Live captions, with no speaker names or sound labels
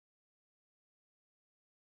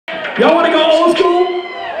Y'all want to go old school?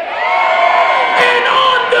 And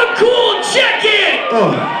on the cool, check it!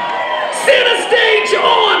 Center stage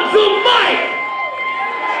on the mic!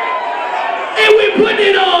 And we put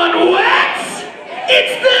it on wax!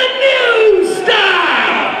 It's the new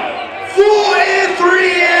style! 4 and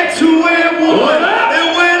 3 and 2 and 1.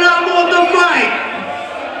 And when I'm on the mic,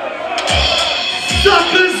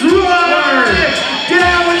 suckers run!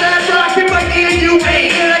 Down with that rocket like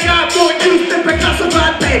NUA. And I got more juice than Picasso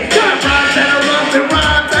Latte. Got rhymes that are rough and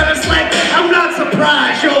rhymes that are slack. I'm not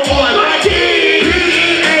surprised you're on my team.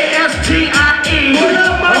 P-E-A-S-T-I-E. What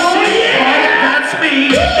up, my shit? Yeah. That's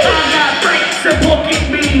me. I got breaks and booking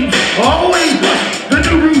memes. Always bust the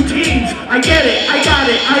new routines. I get it, I got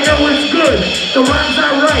it, I know it's good. The rhymes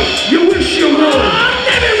I write, you wish you would. I'm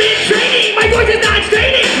never in training, my voice is not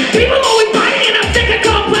straining. People always biting and I'm sick of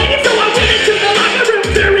complaining. So I went into the locker room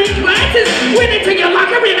during classes. Went into your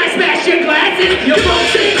locker and I smashed your glasses. You're from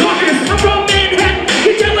St. Caucus, I'm from Manhattan.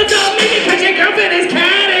 You're jealous of me because your girlfriend is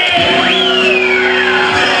catty.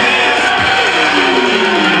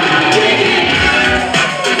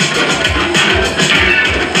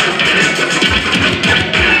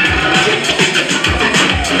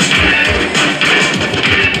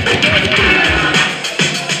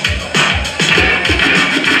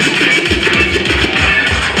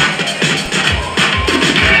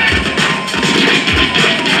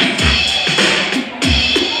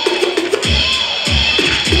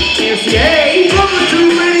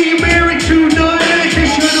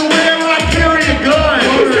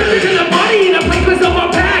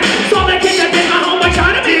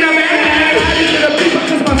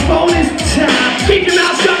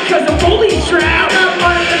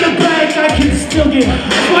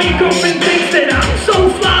 Why your girlfriend thinks that I'm so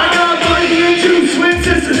fly? I got money and two twin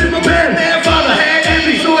sisters in my bed. Their father had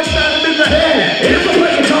envy, so I shot him in the head. If I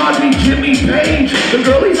play guitar, be Jimmy Page. The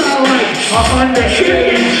girlies I like are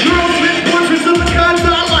underage. Girls with portraits of the guns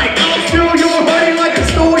I like. I'll steal your honey like I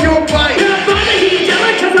stole your bike. You're a father, he's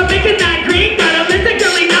jealous cause I'm making that green. Got a list of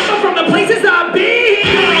girly number from the places I've been.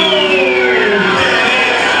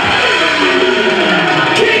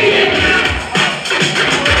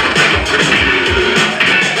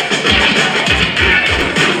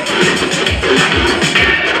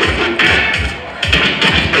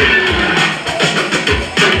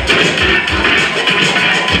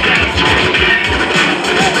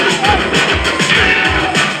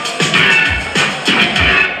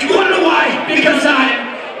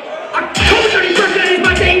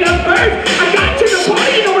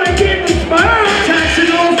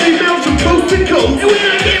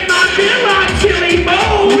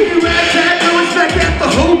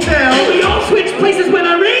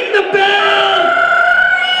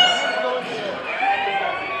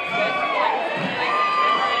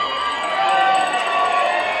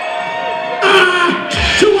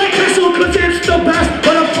 Cause it's the best,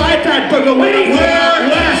 but I fight that burger when I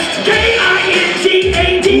wear